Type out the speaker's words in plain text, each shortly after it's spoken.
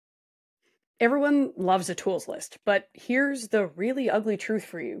Everyone loves a tools list, but here's the really ugly truth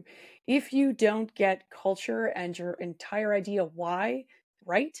for you. If you don't get culture and your entire idea why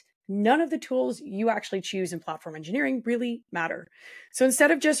right, none of the tools you actually choose in platform engineering really matter. So instead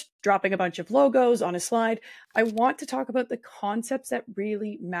of just dropping a bunch of logos on a slide, I want to talk about the concepts that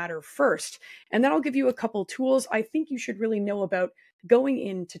really matter first. And then I'll give you a couple tools I think you should really know about going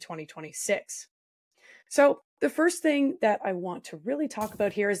into 2026. So, the first thing that I want to really talk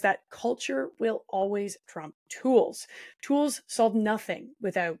about here is that culture will always trump tools. Tools solve nothing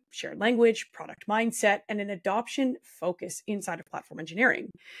without shared language, product mindset, and an adoption focus inside of platform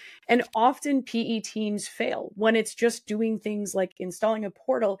engineering. And often PE teams fail when it's just doing things like installing a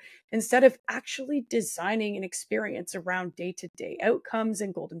portal instead of actually designing an experience around day to day outcomes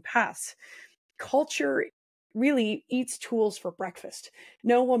and golden paths. Culture really eats tools for breakfast.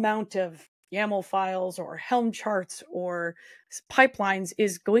 No amount of YAML files or Helm charts or pipelines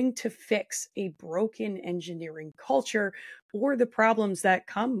is going to fix a broken engineering culture or the problems that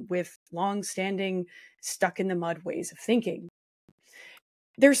come with long-standing, stuck in the mud ways of thinking.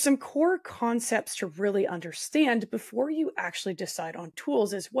 There's some core concepts to really understand before you actually decide on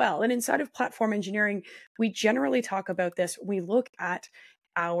tools as well. And inside of platform engineering, we generally talk about this. We look at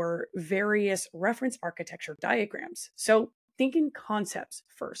our various reference architecture diagrams. So think in concepts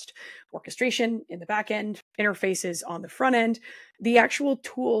first. Orchestration in the back end, interfaces on the front end. The actual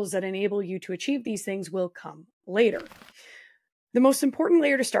tools that enable you to achieve these things will come later. The most important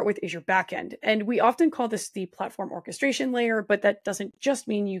layer to start with is your backend. And we often call this the platform orchestration layer, but that doesn't just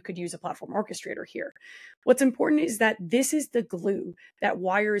mean you could use a platform orchestrator here. What's important is that this is the glue that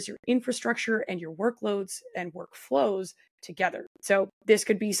wires your infrastructure and your workloads and workflows together. So this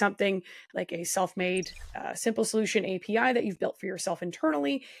could be something like a self-made simple solution API that you've built for yourself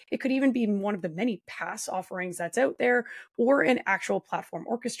internally. It could even be one of the many PaaS offerings that's out there, or an actual platform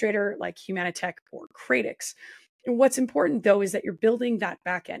orchestrator like Humanitec or Cradix. And what's important, though, is that you're building that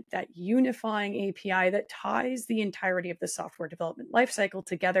backend, that unifying API that ties the entirety of the software development lifecycle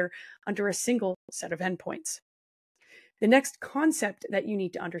together under a single set of endpoints. The next concept that you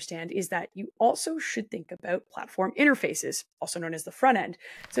need to understand is that you also should think about platform interfaces, also known as the front end.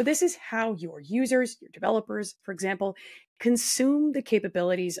 So this is how your users, your developers, for example, consume the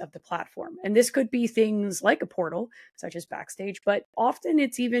capabilities of the platform. And this could be things like a portal, such as Backstage, but often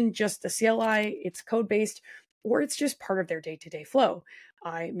it's even just the CLI, it's code-based, or it's just part of their day-to-day flow.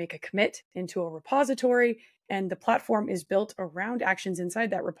 I make a commit into a repository, and the platform is built around actions inside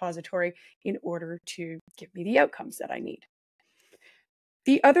that repository in order to give me the outcomes that I need.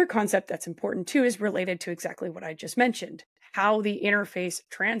 The other concept that's important too is related to exactly what I just mentioned, how the interface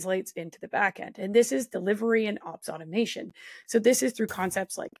translates into the backend. And this is delivery and ops automation. So this is through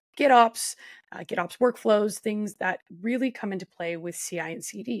concepts like GitOps, GitOps workflows, things that really come into play with CI and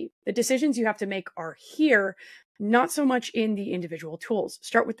CD. The decisions you have to make are here, not so much in the individual tools.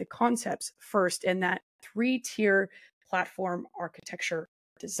 Start with the concepts first and that three-tier platform architecture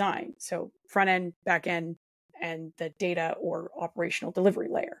design. So front end, back end, and the data or operational delivery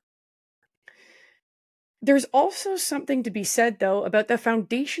layer. There's also something to be said, though, about the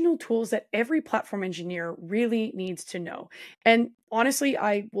foundational tools that every platform engineer really needs to know. And honestly,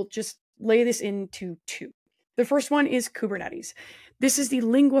 I will just lay this into two. The first one is Kubernetes. This is the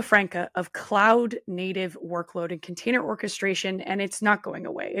lingua franca of cloud native workload and container orchestration, and it's not going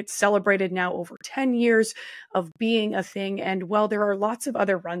away. It's celebrated now over 10 years of being a thing. And while there are lots of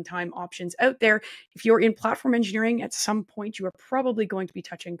other runtime options out there, if you're in platform engineering, at some point, you are probably going to be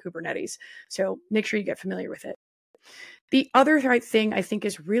touching Kubernetes. So make sure you get familiar with it. The other thing I think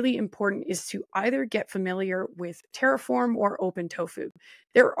is really important is to either get familiar with Terraform or OpenTofu.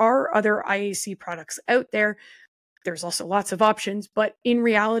 There are other IAC products out there. There's also lots of options, but in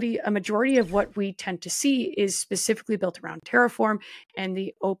reality, a majority of what we tend to see is specifically built around Terraform and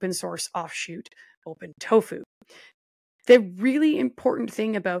the open source offshoot OpenTofu. The really important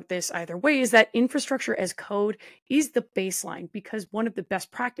thing about this either way is that infrastructure as code is the baseline, because one of the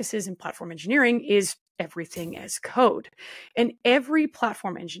best practices in platform engineering is everything as code. And every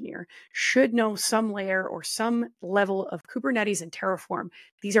platform engineer should know some layer or some level of Kubernetes and Terraform.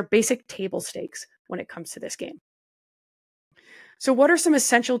 These are basic table stakes when it comes to this game. So what are some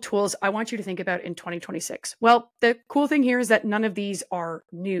essential tools I want you to think about in 2026? Well, the cool thing here is that none of these are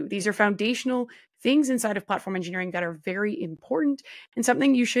new. These are foundational things inside of platform engineering that are very important and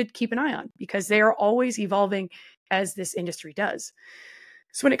something you should keep an eye on because they are always evolving as this industry does.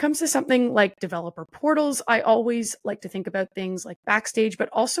 So when it comes to something like developer portals, I always like to think about things like Backstage, but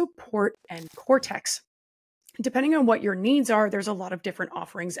also Port and Cortex. Depending on what your needs are, there's a lot of different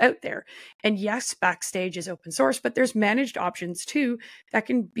offerings out there. And yes, Backstage is open source, but there's managed options too that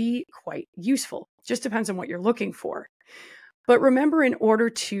can be quite useful. Just depends on what you're looking for. But remember, in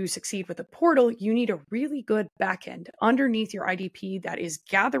order to succeed with a portal, you need a really good backend underneath your IDP that is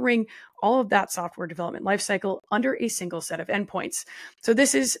gathering all of that software development lifecycle under a single set of endpoints. So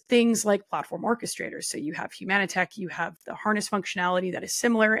this is things like platform orchestrators. So you have Humanitec, you have the harness functionality that is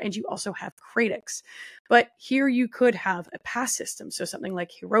similar, and you also have Kratos. But here you could have a PaaS system, so something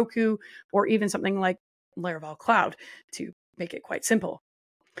like Heroku, or even something like Laravel Cloud, to make it quite simple.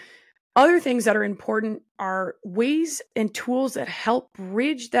 Other things that are important are ways and tools that help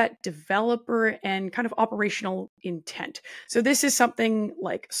bridge that developer and kind of operational intent. So this is something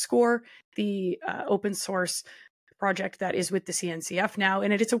like Score, the open source project that is with the CNCF now,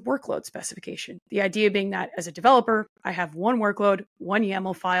 and it's a workload specification. The idea being that as a developer, I have one workload, one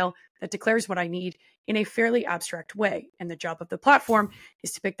YAML file that declares what I need in a fairly abstract way. And the job of the platform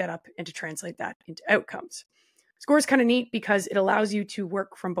is to pick that up and to translate that into outcomes. Score is kind of neat because it allows you to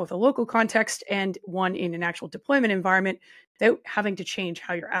work from both a local context and one in an actual deployment environment without having to change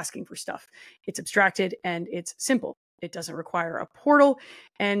how you're asking for stuff. It's abstracted and it's simple. It doesn't require a portal,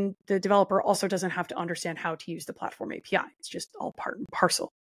 and the developer also doesn't have to understand how to use the platform API. It's just all part and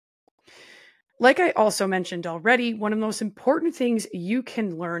parcel. Like I also mentioned already, one of the most important things you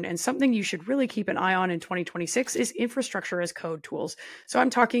can learn and something you should really keep an eye on in 2026 is infrastructure as code tools. So I'm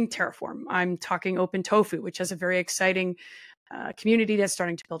talking Terraform, I'm talking OpenTofu, which has a very exciting community that's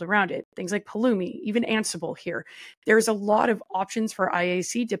starting to build around it. Things like Pulumi, even Ansible here. There's a lot of options for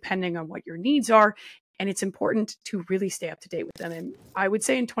IAC depending on what your needs are. And it's important to really stay up to date with them. And I would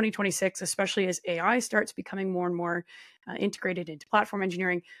say in 2026, especially as AI starts becoming more and more integrated into platform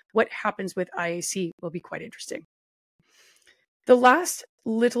engineering, what happens with IAC will be quite interesting. The last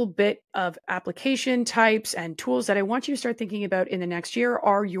little bit of application types and tools that I want you to start thinking about in the next year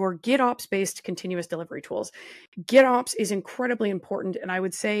are your GitOps-based continuous delivery tools. GitOps is incredibly important, and I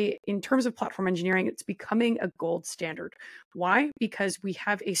would say in terms of platform engineering, it's becoming a gold standard. Why? Because we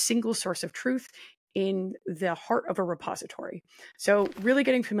have a single source of truth in the heart of a repository. So really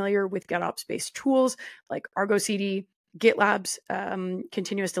getting familiar with GitOps-based tools like Argo CD, GitLab's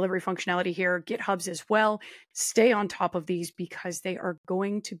continuous delivery functionality here, GitHub's as well. Stay on top of these because they are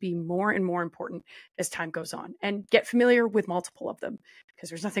going to be more and more important as time goes on. And get familiar with multiple of them because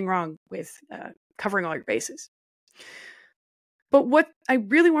there's nothing wrong with covering all your bases. But what I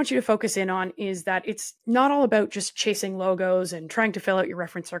really want you to focus in on is that it's not all about just chasing logos and trying to fill out your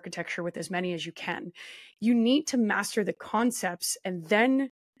reference architecture with as many as you can. You need to master the concepts and then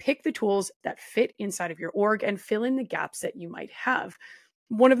pick the tools that fit inside of your org and fill in the gaps that you might have.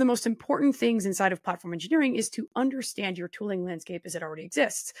 One of the most important things inside of platform engineering is to understand your tooling landscape as it already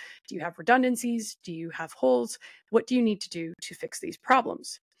exists. Do you have redundancies? Do you have holes? What do you need to do to fix these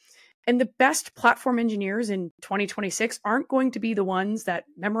problems? And the best platform engineers in 2026 aren't going to be the ones that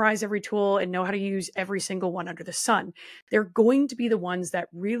memorize every tool and know how to use every single one under the sun. They're going to be the ones that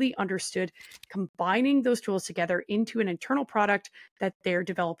really understood combining those tools together into an internal product that their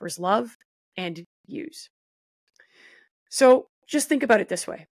developers love and use. So just think about it this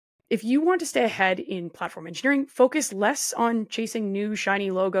way. If you want to stay ahead in platform engineering, focus less on chasing new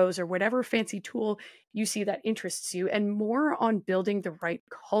shiny logos or whatever fancy tool you see that interests you, and more on building the right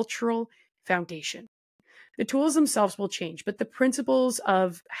cultural foundation. The tools themselves will change, but the principles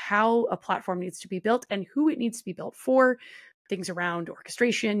of how a platform needs to be built and who it needs to be built for, things around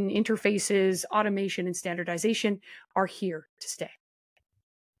orchestration, interfaces, automation, and standardization are here to stay.